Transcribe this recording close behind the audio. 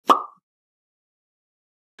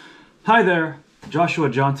Hi there, Joshua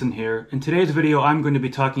Johnson here. In today's video I'm going to be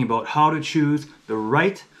talking about how to choose the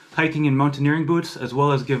right hiking and mountaineering boots, as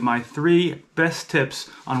well as give my 3 best tips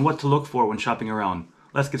on what to look for when shopping around.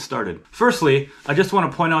 Let's get started. Firstly, I just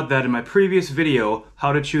want to point out that in my previous video,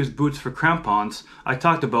 how to choose boots for crampons, I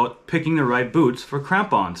talked about picking the right boots for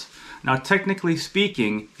crampons. Now, technically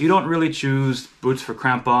speaking, you don't really choose boots for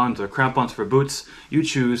crampons or crampons for boots. You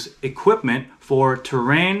choose equipment for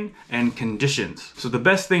terrain and conditions. So the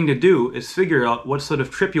best thing to do is figure out what sort of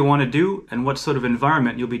trip you want to do and what sort of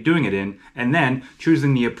environment you'll be doing it in, and then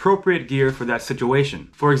choosing the appropriate gear for that situation.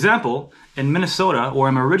 For example, in Minnesota, where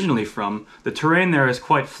I'm originally from, the terrain there is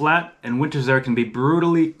quite flat and winters there can be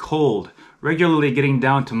brutally cold, regularly getting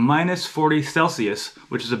down to minus 40 Celsius,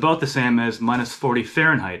 which is about the same as minus 40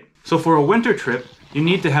 Fahrenheit. So for a winter trip, you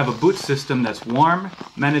need to have a boot system that's warm,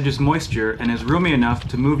 manages moisture, and is roomy enough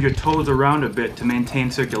to move your toes around a bit to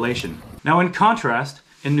maintain circulation. Now in contrast,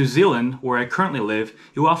 in New Zealand, where I currently live,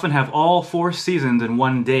 you often have all 4 seasons in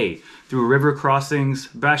one day, through river crossings,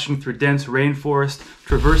 bashing through dense rainforest,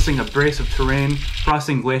 traversing abrasive terrain,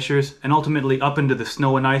 crossing glaciers, and ultimately up into the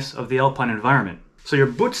snow and ice of the alpine environment. So your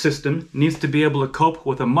boot system needs to be able to cope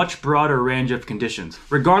with a much broader range of conditions.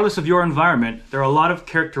 Regardless of your environment, there are a lot of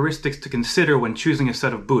characteristics to consider when choosing a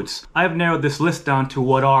set of boots. I have narrowed this list down to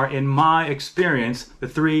what are, in my experience, the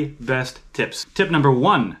 3 best tips. Tip number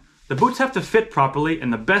 1, the boots have to fit properly,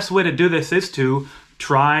 and the best way to do this is to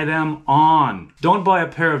try them on. Don't buy a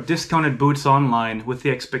pair of discounted boots online with the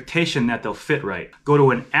expectation that they'll fit right. Go to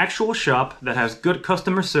an actual shop that has good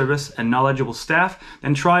customer service and knowledgeable staff,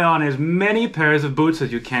 then try on as many pairs of boots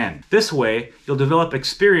as you can. This way, you'll develop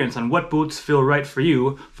experience on what boots feel right for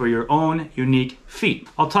you for your own unique feet.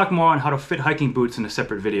 I'll talk more on how to fit hiking boots in a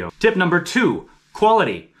separate video. Tip number 2,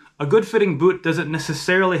 quality. A good fitting boot doesn't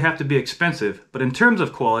necessarily have to be expensive, but in terms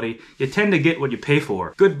of quality, you tend to get what you pay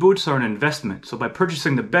for. Good boots are an investment, so by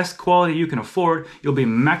purchasing the best quality you can afford, you'll be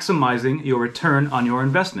maximizing your return on your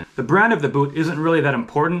investment. The brand of the boot isn't really that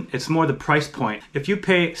important, it's more the price point. If you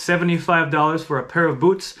pay $75 for a pair of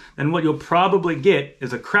boots, then what you'll probably get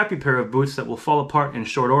is a crappy pair of boots that will fall apart in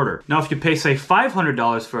short order. Now if you pay say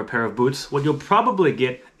 $500 for a pair of boots, what you'll probably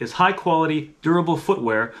get is high quality, durable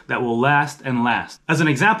footwear that will last and last. As an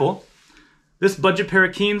example, this budget pair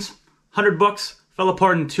of Keens, $100, fell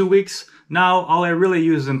apart in 2 weeks. Now all I really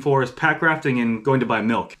use them for is pack rafting and going to buy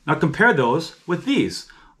milk. Now compare those with these,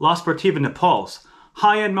 La Sportiva Nepals.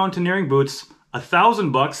 High-end mountaineering boots,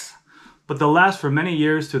 $1,000, but they'll last for many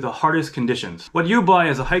years through the hardest conditions. What you buy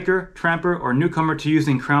as a hiker, tramper, or newcomer to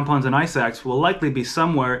using crampons and ice axe will likely be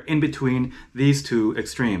somewhere in between these 2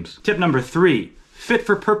 extremes. Tip number 3, fit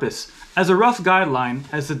for purpose. As a rough guideline,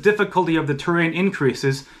 as the difficulty of the terrain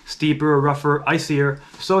increases, steeper, rougher, icier,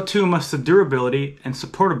 so too must the durability and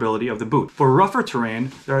supportability of the boot. For rougher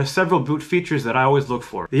terrain, there are several boot features that I always look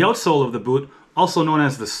for. The outsole of the boot, also known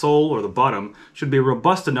as the sole or the bottom, should be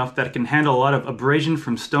robust enough that it can handle a lot of abrasion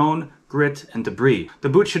from stone, grit, and debris. The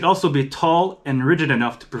boot should also be tall and rigid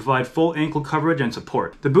enough to provide full ankle coverage and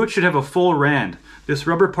support. The boot should have a full rand. This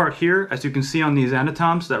rubber part here, as you can see on these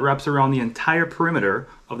anatoms, that wraps around the entire perimeter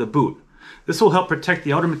of the boot. This will help protect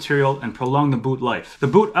the outer material and prolong the boot life. The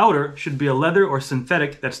boot outer should be a leather or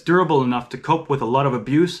synthetic that's durable enough to cope with a lot of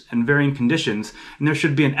abuse and varying conditions, and there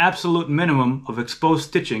should be an absolute minimum of exposed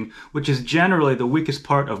stitching, which is generally the weakest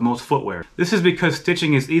part of most footwear. This is because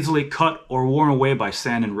stitching is easily cut or worn away by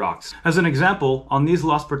sand and rocks. As an example, on these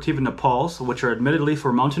La Sportiva Nepals, which are admittedly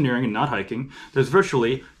for mountaineering and not hiking, there's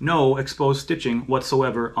virtually no exposed stitching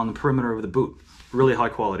whatsoever on the perimeter of the boot. Really high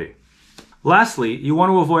quality. Lastly, you want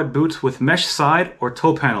to avoid boots with mesh side or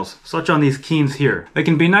toe panels, such on these Keens here. They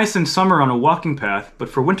can be nice in summer on a walking path, but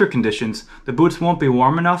for winter conditions, the boots won't be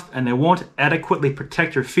warm enough and they won't adequately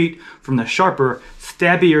protect your feet from the sharper,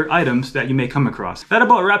 stabbier items that you may come across. That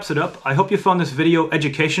about wraps it up. I hope you found this video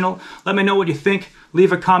educational. Let me know what you think.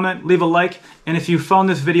 Leave a comment, leave a like, and if you found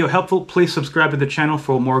this video helpful, please subscribe to the channel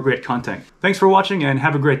for more great content. Thanks for watching and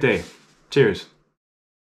have a great day. Cheers.